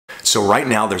So right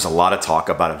now there's a lot of talk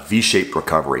about a V-shaped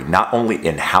recovery, not only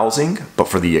in housing, but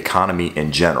for the economy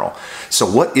in general. So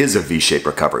what is a V-shaped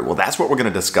recovery? Well, that's what we're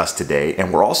going to discuss today.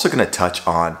 And we're also going to touch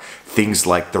on things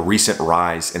like the recent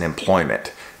rise in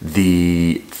employment,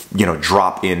 the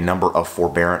drop in number of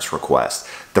forbearance requests,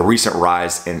 the recent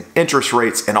rise in interest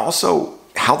rates, and also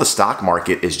how the stock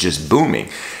market is just booming.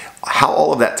 How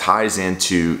all of that ties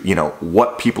into,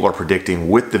 what people are predicting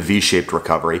with the V-shaped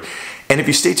recovery. And if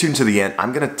you stay tuned to the end,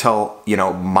 I'm going to tell,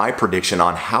 my prediction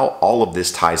on how all of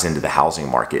this ties into the housing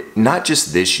market, not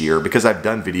just this year, because I've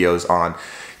done videos on,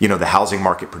 the housing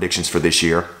market predictions for this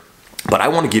year, but I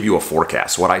want to give you a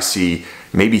forecast, what I see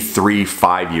maybe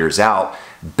 3-5 years out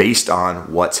based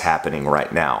on what's happening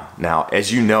right now. Now,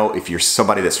 as you know, if you're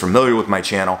somebody that's familiar with my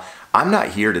channel, I'm not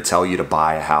here to tell you to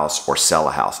buy a house or sell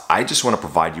a house. I just want to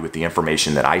provide you with the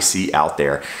information that I see out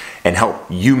there and help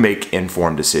you make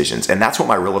informed decisions. And that's what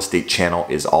my real estate channel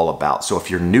is all about. So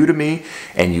if you're new to me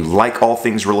and you like all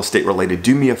things real estate related,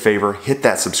 do me a favor, hit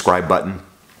that subscribe button.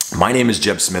 My name is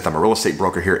Jeb Smith. I'm a real estate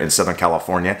broker here in Southern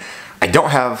California. I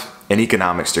don't have an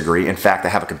economics degree. In fact, I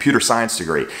have a computer science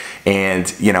degree.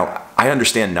 And, I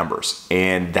understand numbers.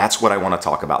 And that's what I want to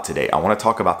talk about today. I want to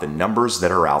talk about the numbers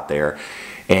that are out there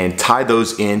and tie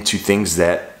those into things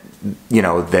that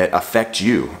that affect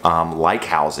you, like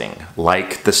housing,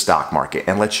 like the stock market,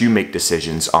 and let you make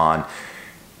decisions on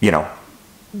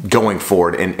going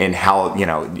forward and how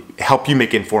help you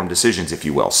make informed decisions, if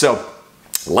you will. So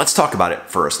let's talk about it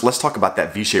first. Let's talk about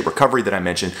that V-shaped recovery that I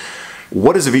mentioned.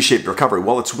 What is a V-shaped recovery?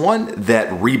 Well, it's one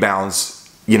that rebounds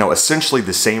essentially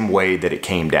the same way that it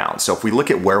came down. So if we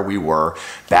look at where we were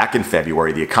back in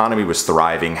February, the economy was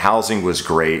thriving, housing was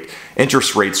great,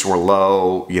 interest rates were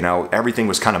low, everything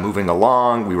was kind of moving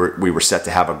along. We were set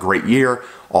to have a great year.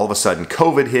 All of a sudden,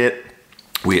 COVID hit.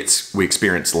 We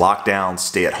experienced lockdowns,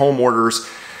 stay-at-home orders.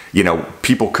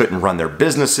 People couldn't run their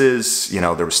businesses.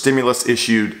 There was stimulus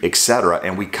issued, etc.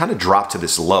 And we kind of dropped to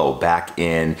this low back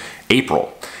in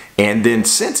April. And then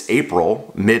since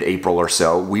April, mid-April or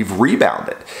so, we've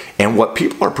rebounded. And what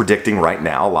people are predicting right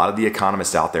now, a lot of the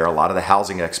economists out there, a lot of the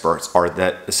housing experts, are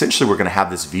that essentially we're going to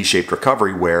have this V-shaped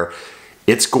recovery where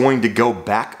it's going to go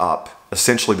back up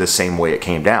essentially the same way it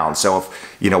came down. So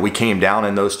if, we came down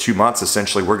in those 2 months,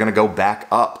 essentially we're going to go back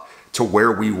up to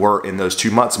where we were in those 2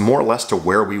 months, more or less to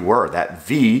where we were. That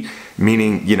V,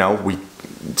 meaning, we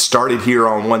started here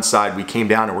on one side, we came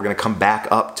down, and we're going to come back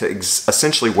up to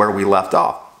essentially where we left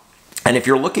off. And if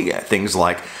you're looking at things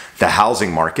like the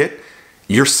housing market,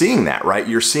 you're seeing that, right?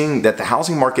 You're seeing that the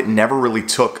housing market never really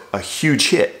took a huge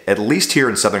hit, at least here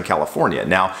in Southern California.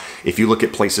 Now, if you look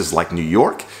at places like New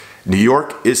York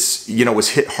is, was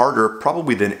hit harder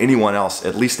probably than anyone else,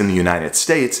 at least in the United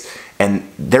States.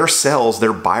 And their sales,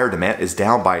 their buyer demand is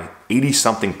down by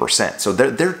 80-something%. So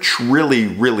they're really,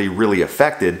 really, really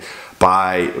affected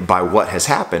by what has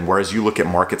happened. Whereas you look at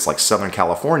markets like Southern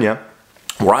California,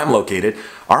 where I'm located,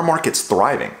 our market's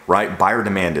thriving, right? Buyer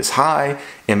demand is high,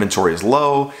 inventory is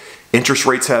low, interest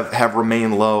rates have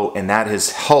remained low, and that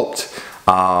has helped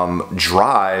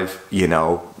drive,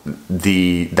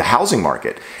 the housing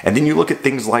market. And then you look at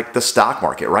things like the stock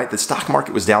market, right? The stock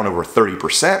market was down over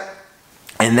 30%,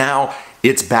 and now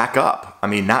it's back up. I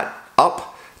mean, not up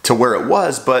to where it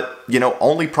was, but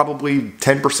only probably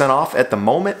 10% off at the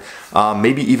moment,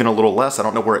 maybe even a little less. I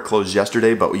don't know where it closed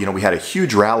yesterday, but we had a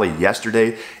huge rally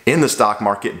yesterday in the stock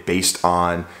market based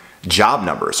on job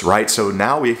numbers, right? So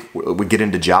now we get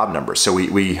into job numbers. So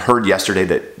we heard yesterday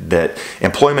that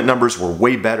employment numbers were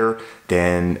way better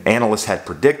than analysts had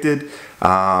predicted.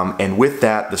 And with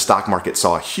that, the stock market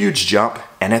saw a huge jump.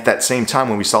 And at that same time,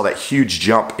 when we saw that huge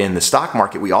jump in the stock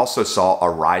market, we also saw a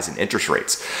rise in interest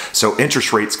rates. So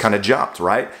interest rates kind of jumped,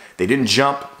 right? They didn't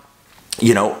jump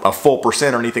a full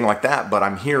percent or anything like that, but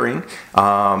I'm hearing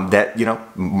that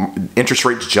interest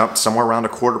rates jumped somewhere around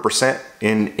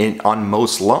 0.25% on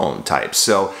most loan types.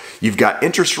 So you've got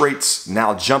interest rates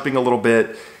now jumping a little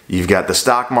bit, you've got the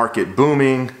stock market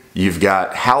booming, you've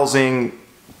got housing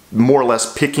more or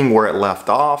less picking where it left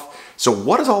off. So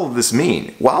what does all of this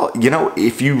mean? Well,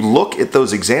 if you look at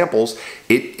those examples,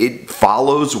 it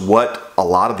follows what a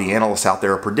lot of the analysts out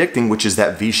there are predicting, which is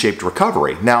that V-shaped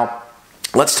recovery. Now,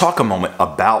 let's talk a moment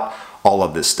about all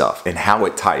of this stuff and how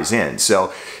it ties in.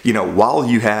 So, while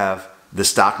you have the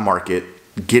stock market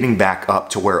getting back up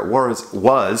to where it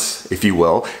was, if you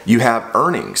will, you have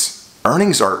earnings.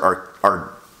 Earnings are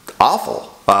awful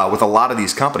with a lot of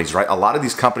these companies, right? A lot of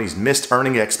these companies missed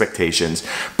earning expectations,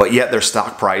 but yet their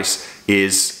stock price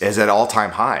is at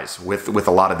all-time highs with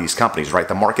a lot of these companies, right?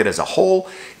 The market as a whole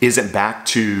isn't back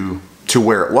to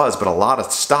where it was, but a lot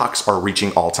of stocks are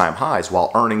reaching all-time highs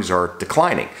while earnings are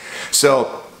declining.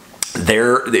 So a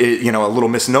little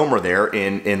misnomer there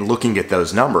in looking at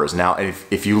those numbers. Now,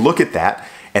 if you look at that,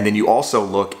 and then you also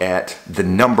look at the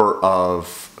number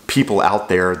of people out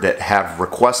there that have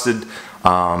requested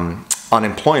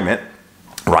unemployment,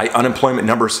 right? Unemployment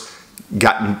numbers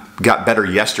got better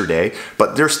yesterday,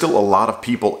 but there's still a lot of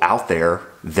people out there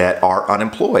that are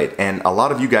unemployed. And a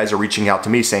lot of you guys are reaching out to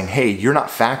me saying, hey, you're not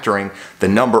factoring the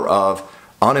number of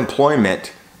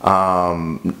unemployment,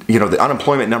 the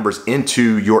unemployment numbers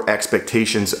into your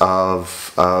expectations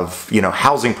of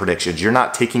housing predictions. You're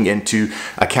not taking into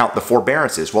account the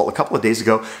forbearances. Well, a couple of days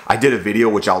ago, I did a video,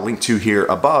 which I'll link to here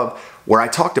above, where I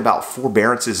talked about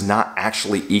forbearances not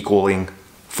actually equaling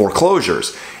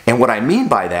foreclosures. And what I mean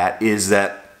by that is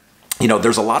that,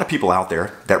 there's a lot of people out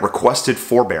there that requested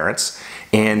forbearance.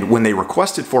 And when they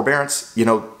requested forbearance,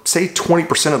 say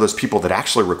 20% of those people that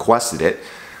actually requested it,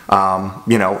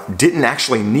 didn't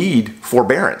actually need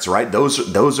forbearance, right?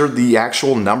 Those are the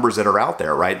actual numbers that are out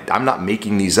there, right? I'm not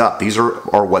making these up. These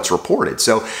are what's reported.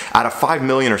 So out of 5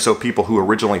 million or so people who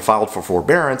originally filed for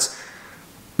forbearance,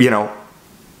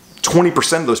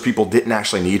 20% of those people didn't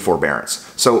actually need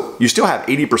forbearance. So you still have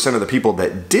 80% of the people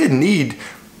that did need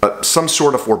some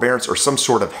sort of forbearance or some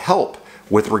sort of help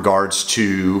with regards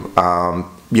to,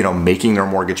 making their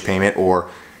mortgage payment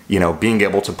or, being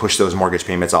able to push those mortgage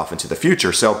payments off into the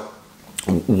future. So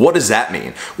what does that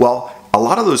mean? Well, a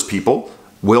lot of those people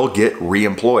will get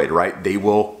reemployed, right? They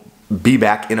will be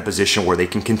back in a position where they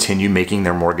can continue making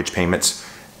their mortgage payments,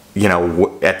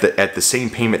 at the same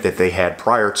payment that they had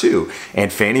prior to.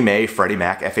 And Fannie Mae, Freddie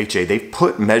Mac, FHA, they've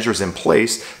put measures in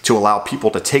place to allow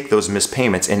people to take those missed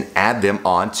payments and add them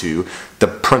onto the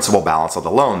principal balance of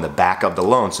the loan, the back of the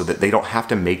loan, so that they don't have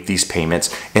to make these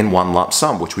payments in one lump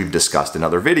sum, which we've discussed in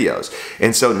other videos.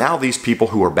 And so now these people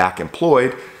who are back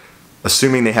employed,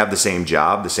 assuming they have the same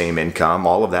job, the same income,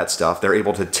 all of that stuff, they're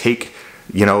able to take,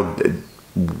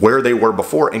 where they were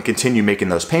before and continue making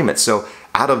those payments. So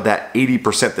out of that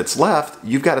 80% that's left,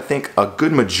 you've got to think a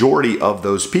good majority of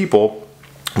those people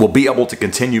will be able to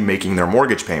continue making their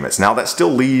mortgage payments. Now that still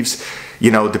leaves,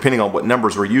 depending on what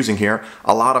numbers we're using here,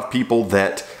 a lot of people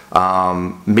that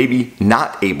maybe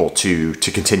not able to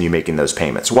continue making those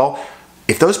payments. Well,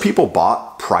 if those people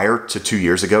bought prior to 2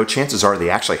 years ago, chances are they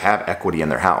actually have equity in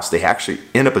their house. They actually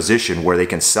in a position where they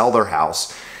can sell their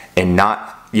house and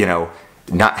not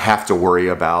have to worry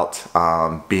about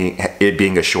it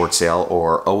being a short sale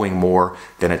or owing more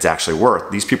than it's actually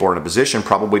worth. These people are in a position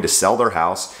probably to sell their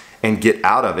house and get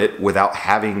out of it without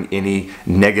having any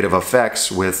negative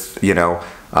effects with,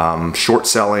 short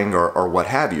selling or what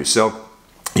have you. So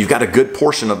you've got a good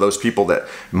portion of those people that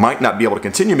might not be able to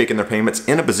continue making their payments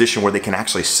in a position where they can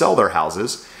actually sell their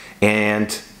houses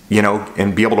and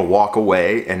be able to walk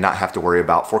away and not have to worry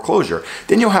about foreclosure.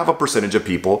 Then you'll have a percentage of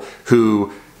people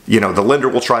who the lender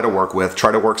will try to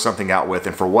work something out with,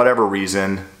 and for whatever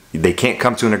reason, they can't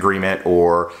come to an agreement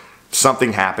or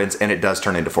something happens and it does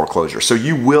turn into foreclosure. So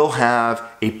you will have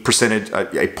a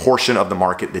portion of the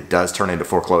market that does turn into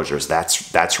foreclosures.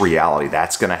 That's reality.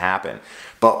 That's going to happen.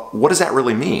 But what does that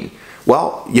really mean?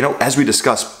 Well, as we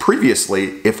discussed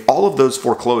previously, if all of those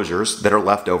foreclosures that are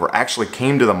left over actually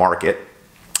came to the market,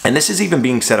 and this is even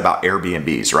being said about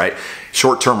Airbnbs, right?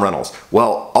 Short-term rentals.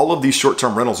 Well, all of these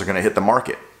short-term rentals are going to hit the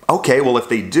market. Okay, well, if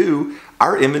they do,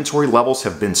 our inventory levels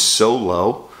have been so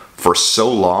low for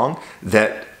so long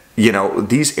that,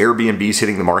 these Airbnbs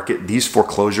hitting the market, these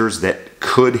foreclosures that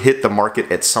could hit the market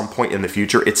at some point in the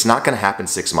future, it's not going to happen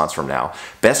 6 months from now.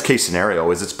 Best case scenario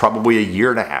is it's probably a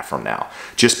year and a half from now,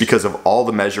 just because of all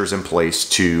the measures in place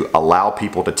to allow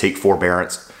people to take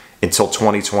forbearance until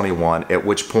 2021, at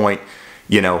which point,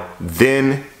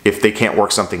 then if they can't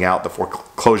work something out, the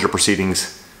foreclosure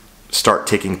proceedings start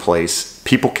taking place.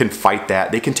 People can fight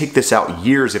that. They can take this out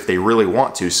years if they really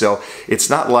want to. So it's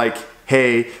not like,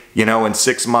 hey, in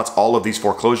 6 months, all of these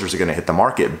foreclosures are going to hit the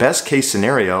market. Best case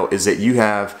scenario is that you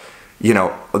have,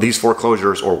 these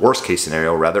foreclosures, or worst case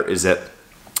scenario rather, is that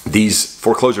these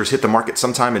foreclosures hit the market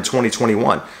sometime in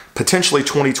 2021, potentially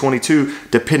 2022,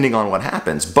 depending on what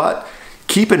happens. But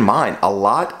keep in mind, a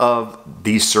lot of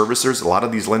these servicers, a lot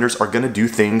of these lenders are going to do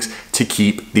things to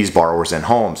keep these borrowers in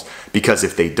homes, because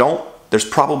if they don't, there's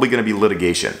probably going to be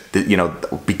litigation.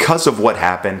 Because of what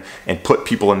happened and put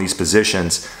people in these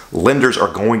positions, lenders are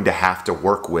going to have to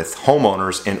work with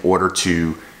homeowners in order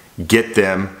to get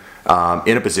them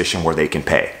in a position where they can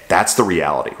pay. That's the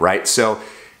reality, right? So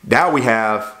now we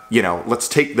have, let's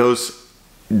take those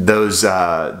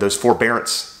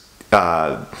forbearance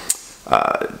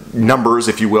numbers,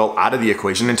 if you will, out of the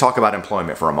equation and talk about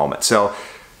employment for a moment. So,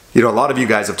 a lot of you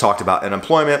guys have talked about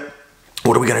unemployment.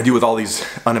 What are we going to do with all these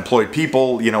unemployed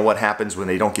people? What happens when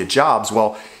they don't get jobs?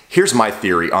 Well, here's my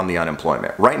theory on the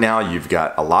unemployment. Right now, you've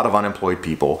got a lot of unemployed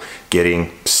people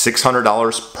getting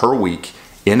 $600 per week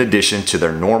in addition to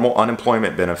their normal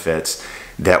unemployment benefits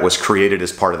that was created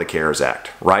as part of the CARES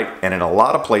Act, right? And in a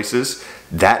lot of places,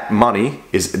 that money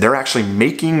they're actually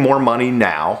making more money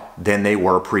now than they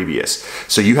were previous.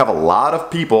 So you have a lot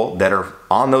of people that are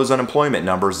on those unemployment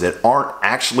numbers that aren't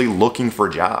actually looking for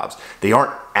jobs. They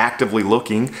aren't actively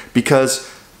looking because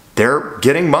they're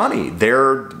getting money.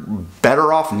 They're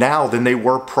better off now than they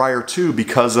were prior to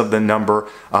because of the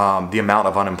amount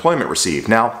of unemployment received.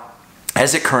 Now,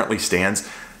 as it currently stands,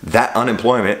 that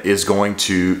unemployment is going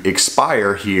to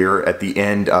expire here at the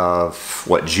end of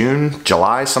June,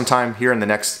 July, sometime here in the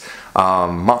next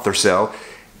month or so.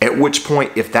 At which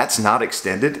point, if that's not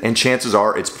extended, and chances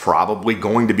are it's probably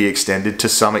going to be extended to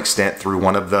some extent through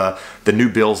one of the new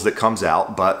bills that comes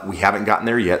out, but we haven't gotten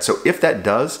there yet. So if that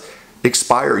does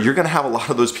expire, you're going to have a lot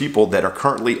of those people that are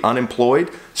currently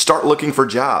unemployed start looking for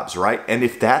jobs, right? And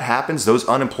if that happens, those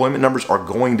unemployment numbers are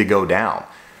going to go down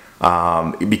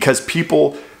because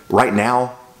people right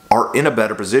now are in a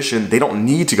better position. They don't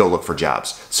need to go look for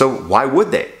jobs. So why would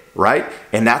they, right?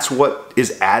 And that's what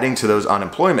is adding to those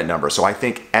unemployment numbers. So I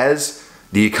think as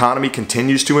the economy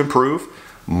continues to improve,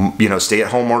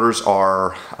 stay-at-home orders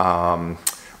are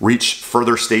reach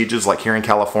further stages, like here in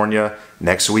California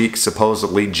next week.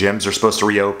 Supposedly gyms are supposed to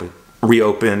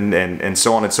reopen and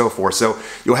so on and so forth. So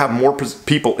you'll have more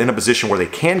people in a position where they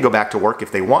can go back to work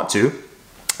if they want to.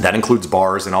 That includes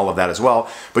bars and all of that as well.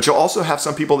 But you'll also have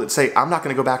some people that say, I'm not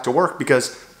going to go back to work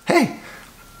because, hey,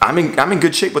 I'm in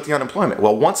good shape with the unemployment.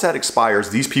 Well, once that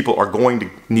expires, these people are going to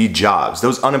need jobs.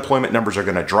 Those unemployment numbers are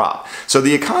going to drop. So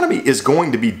the economy is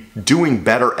going to be doing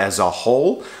better as a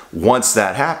whole once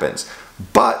that happens.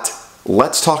 But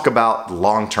let's talk about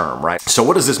long term, right? So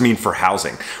what does this mean for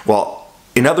housing? Well,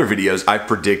 in other videos, I've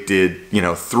predicted,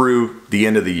 through the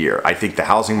end of the year, I think the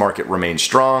housing market remains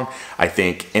strong. I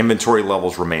think inventory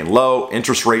levels remain low,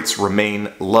 interest rates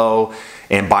remain low,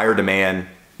 and buyer demand,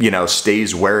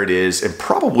 stays where it is and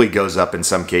probably goes up in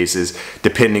some cases,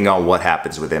 depending on what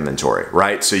happens with inventory,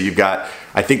 right? So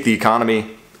I think the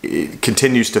economy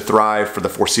continues to thrive for the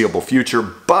foreseeable future,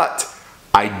 but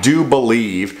I do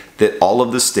believe that all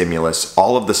of the stimulus,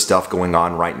 all of the stuff going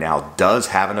on right now does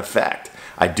have an effect.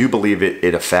 I do believe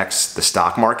it affects the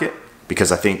stock market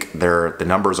because I think the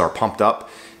numbers are pumped up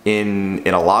in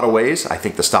a lot of ways. I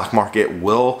think the stock market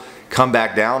will come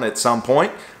back down at some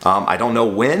point. I don't know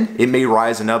when. It may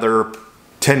rise another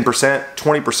 10%,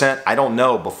 20%. I don't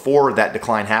know before that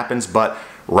decline happens, but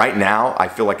right now I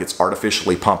feel like it's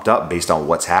artificially pumped up based on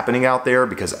what's happening out there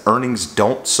because earnings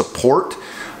don't support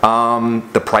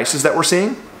the prices that we're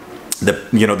seeing,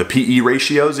 the PE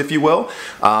ratios, if you will.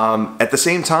 At the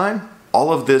same time,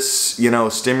 all of this,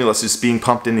 stimulus is being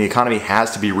pumped in the economy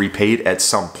has to be repaid at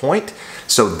some point.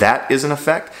 So that is an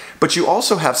effect. But you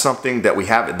also have something that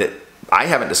I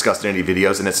haven't discussed in any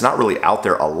videos, and it's not really out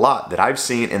there a lot that I've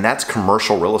seen, and that's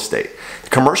commercial real estate. The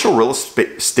commercial real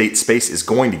estate space is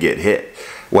going to get hit,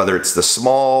 whether it's the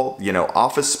small,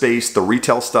 office space, the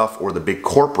retail stuff, or the big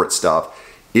corporate stuff.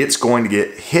 It's going to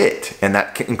get hit, and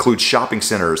that includes shopping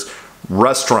centers,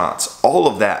 restaurants, all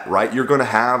of that, right? You're going to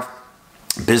have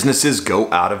businesses go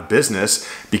out of business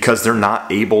because they're not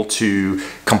able to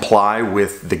comply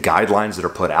with the guidelines that are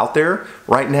put out there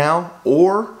right now,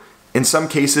 or in some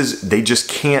cases they just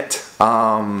can't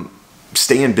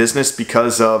stay in business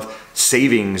because of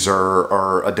savings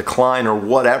or a decline or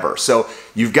whatever. So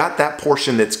you've got that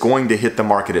portion that's going to hit the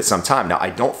market at some time. Now, I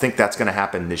don't think that's going to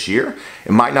happen this year.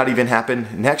 It might not even happen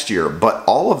next year, but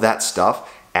all of that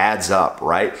stuff adds up,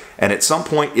 right? And at some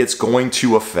point it's going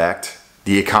to affect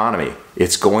the economy.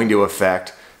 It's going to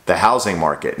affect the housing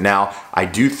market. Now, I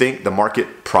do think the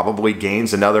market probably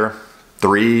gains another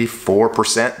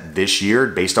 3-4% this year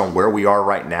based on where we are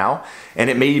right now. And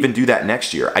it may even do that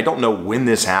next year. I don't know when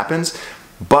this happens,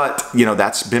 but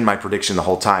that's been my prediction the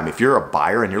whole time. If you're a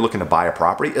buyer and you're looking to buy a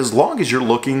property, as long as you're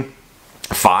looking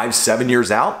 5-7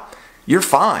 years out, you're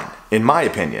fine, in my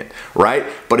opinion, right?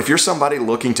 But if you're somebody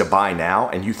looking to buy now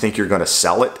and you think you're going to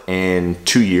sell it in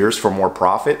 2 years for more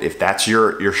profit, if that's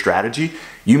your strategy,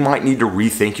 you might need to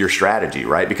rethink your strategy,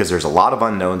 right? Because there's a lot of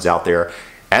unknowns out there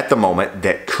at the moment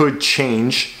that could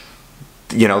change,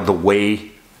 the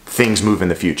way things move in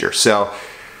the future. So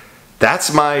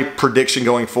that's my prediction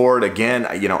going forward. Again,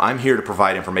 I'm here to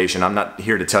provide information. I'm not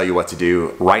here to tell you what to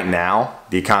do. Right now,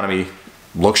 the economy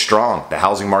looks strong. The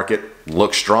housing market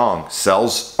looks strong.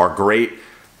 Sales are great.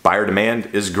 Buyer demand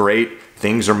is great.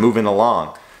 Things are moving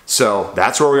along. So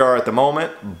that's where we are at the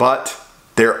moment, but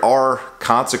there are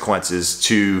consequences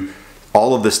to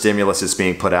all of the stimulus that's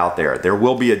being put out there. There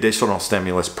will be additional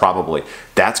stimulus probably.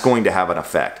 That's going to have an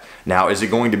effect. Now, is it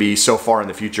going to be so far in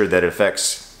the future that it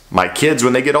affects my kids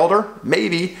when they get older?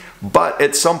 Maybe, but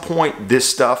at some point this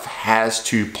stuff has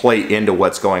to play into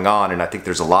what's going on, and I think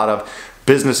there's a lot of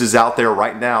businesses out there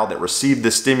right now that receive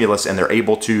this stimulus and they're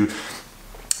able to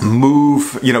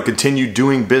move, continue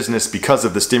doing business because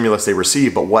of the stimulus they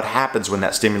receive. But what happens when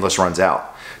that stimulus runs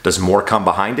out? Does more come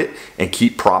behind it and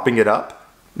keep propping it up?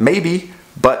 Maybe,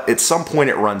 but at some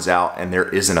point it runs out and there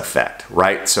is an effect,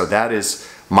 right? So that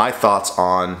is my thoughts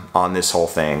on this whole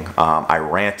thing. I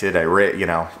ranted,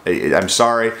 I'm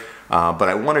sorry, but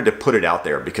I wanted to put it out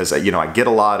there because, I get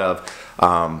a lot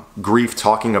of grief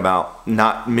talking about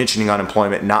not mentioning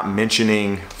unemployment, not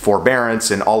mentioning forbearance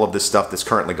and all of this stuff that's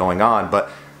currently going on. But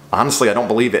honestly, I don't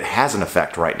believe it has an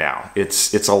effect right now.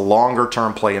 It's a longer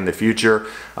term play in the future.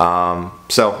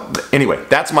 So anyway,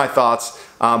 that's my thoughts.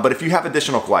 But if you have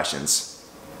additional questions,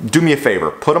 do me a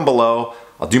favor, put them below.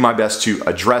 I'll do my best to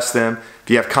address them.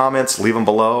 If you have comments, leave them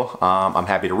below. I'm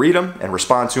happy to read them and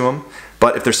respond to them.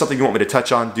 But if there's something you want me to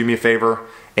touch on, do me a favor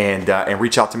and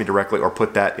reach out to me directly or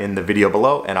put that in the video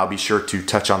below, and I'll be sure to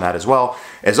touch on that as well.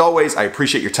 As always, I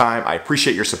appreciate your time. I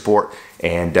appreciate your support,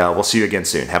 and we'll see you again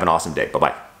soon. Have an awesome day.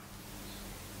 Bye-bye.